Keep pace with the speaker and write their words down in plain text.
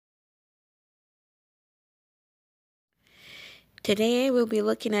Today we'll be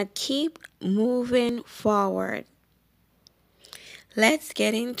looking at keep moving forward. Let's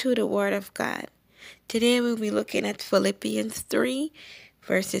get into the Word of God. Today we'll be looking at Philippians 3,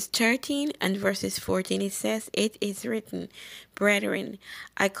 verses 13 and verses 14. It says, "It is written, Brethren,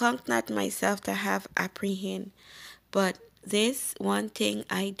 I count not myself to have apprehend, but this one thing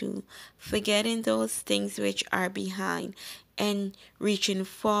I do, forgetting those things which are behind and reaching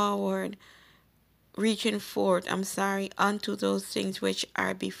forward, unto those things which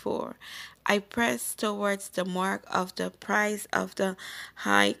are before. I press towards the mark of the prize of the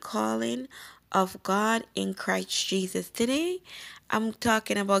high calling of God in Christ Jesus." Today, I'm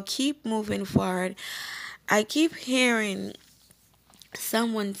talking about keep moving forward. I keep hearing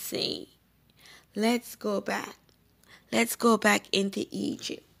someone say, let's go back. Let's go back into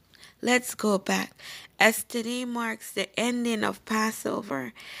Egypt. Let's go back. As today marks the ending of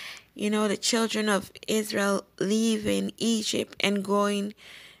Passover, the children of Israel leaving Egypt and going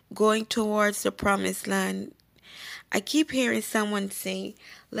towards the promised land. I keep hearing someone say,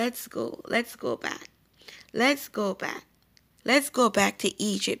 let's go back. Let's go back. Let's go back to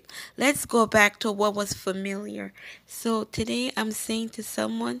Egypt. Let's go back to what was familiar. So today I'm saying to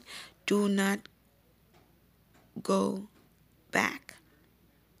someone, do not go back.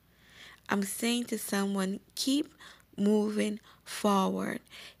 I'm saying to someone, keep moving forward.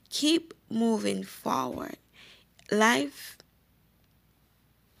 Keep moving forward. Life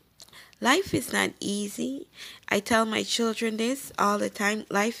Life is not easy. I tell my children this all the time.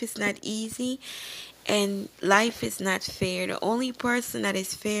 Life is not easy and life is not fair. The only person that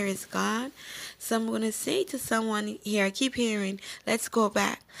is fair is God. So I'm going to say to someone here, I keep hearing, let's go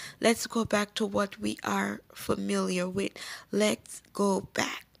back. Let's go back to what we are familiar with. Let's go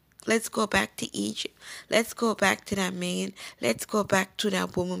back. Let's go back to Egypt. Let's go back to that man. Let's go back to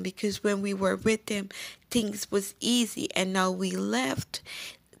that woman, because when we were with them, things was easy and now we left.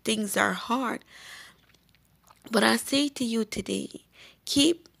 Things are hard. But I say to you today,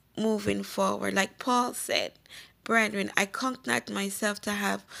 keep moving forward. Like Paul said, "Brethren, I count not myself to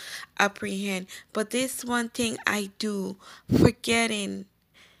have apprehend, but this one thing I do, forgetting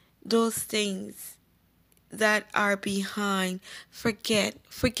those things that are behind."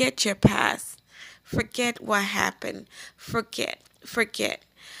 Forget your past. Forget what happened. Forget.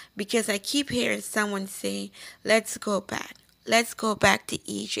 Because I keep hearing someone say, let's go back. Let's go back to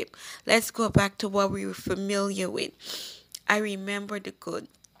Egypt. Let's go back to what we were familiar with. I remember the good.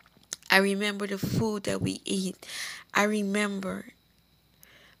 I remember the food that we eat. I remember.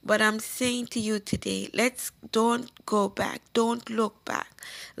 But I'm saying to you today, let's don't go back. Don't look back.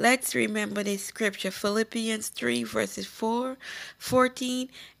 Let's remember this scripture, Philippians 3, verses 14,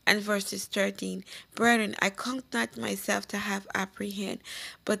 and verses 13. "Brethren, I count not myself to have apprehend,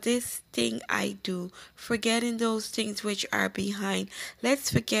 but this thing I do, forgetting those things which are behind." Let's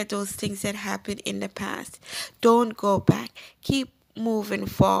forget those things that happened in the past. Don't go back. Keep moving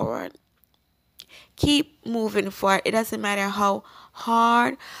forward. Keep moving forward. It doesn't matter how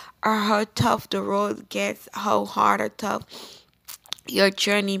hard or how tough the road gets, how hard or tough your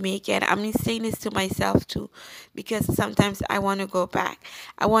journey may get. I'm saying this to myself too, because sometimes I want to go back.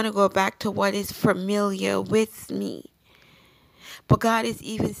 I want to go back to what is familiar with me. But God is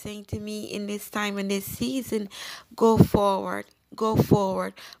even saying to me in this time, in this season, go forward. Go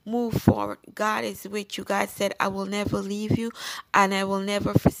forward, move forward. God is with you. God said, "I will never leave you and I will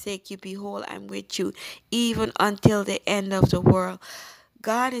never forsake you. Behold, I'm with you even until the end of the world."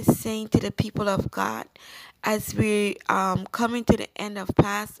 God is saying to the people of God, as we coming to the end of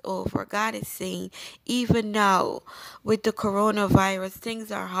Passover, God is saying, even now with the coronavirus,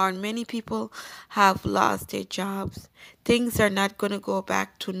 things are hard. Many people have lost their jobs. Things are not going to go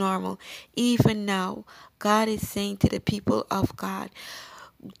back to normal. Even now, God is saying to the people of God,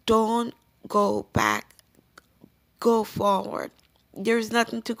 don't go back, go forward. There's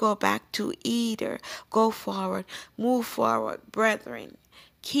nothing to go back to either. Go forward, move forward, brethren.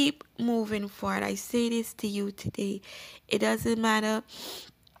 Keep moving forward. I say this to you today. It doesn't matter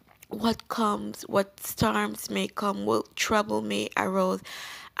what comes, what storms may come, what trouble may arise.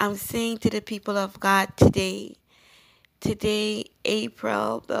 I'm saying to the people of God today,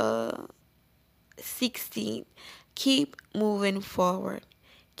 April the 16th, keep moving forward.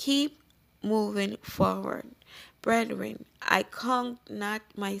 Keep moving forward. "Brethren, I count not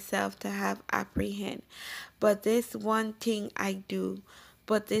myself to have apprehend, but this one thing I do.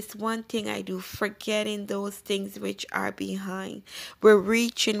 But this one thing I do, forgetting those things which are behind." We're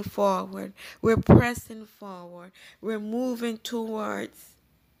reaching forward. We're pressing forward. We're moving towards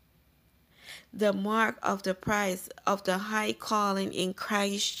the mark of the prize of the high calling in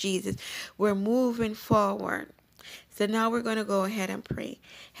Christ Jesus. We're moving forward. So now we're going to go ahead and pray.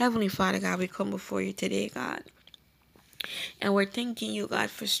 Heavenly Father God, we come before you today, God. And we're thanking you,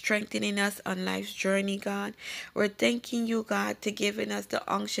 God, for strengthening us on life's journey, God. We're thanking you, God, to giving us the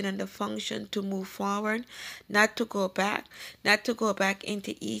unction and the function to move forward, not to go back, not to go back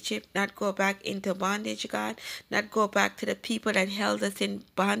into Egypt, not go back into bondage, God, not go back to the people that held us in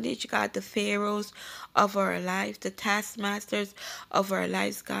bondage, God, the pharaohs of our lives, the taskmasters of our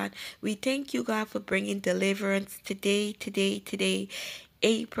lives, God. We thank you, God, for bringing deliverance today.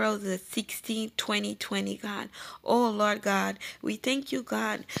 April the 16th, 2020, God. Oh, Lord God, we thank you,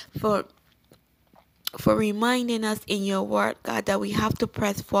 God, for reminding us in your word, God, that we have to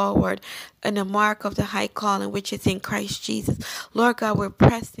press forward in the mark of the high calling which is in Christ Jesus. Lord God, we're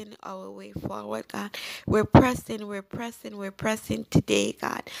pressing our way forward, God. We're pressing today,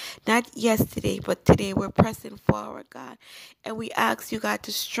 God. Not yesterday, but today we're pressing forward, God. And we ask you, God,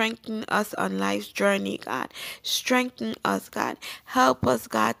 to strengthen us on life's journey, God. Strengthen us, God. Help us,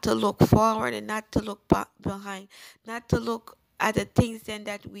 God, to look forward and not to look behind, not to look are the things then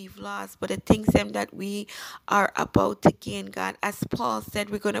that we've lost, but the things then that we are about to gain, God. As Paul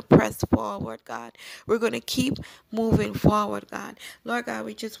said, we're going to press forward, God. We're going to keep moving forward, God. Lord God,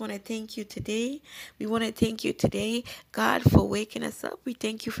 we just want to thank you today. We want to thank you today, God, for waking us up. We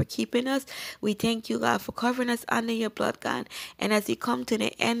thank you for keeping us. We thank you, God, for covering us under your blood, God. And as we come to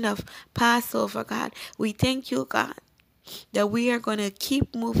the end of Passover, God, we thank you, God, that we are going to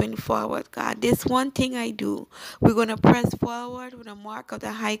keep moving forward, God. This one thing I do, we're going to press forward with the mark of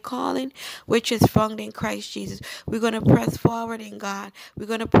the high calling, which is found in Christ Jesus. We're going to press forward in God. We're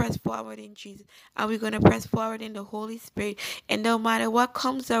going to press forward in Jesus. And we're going to press forward in the Holy Spirit. And no matter what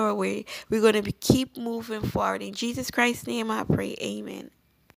comes our way, we're going to keep moving forward. In Jesus Christ's name I pray. Amen.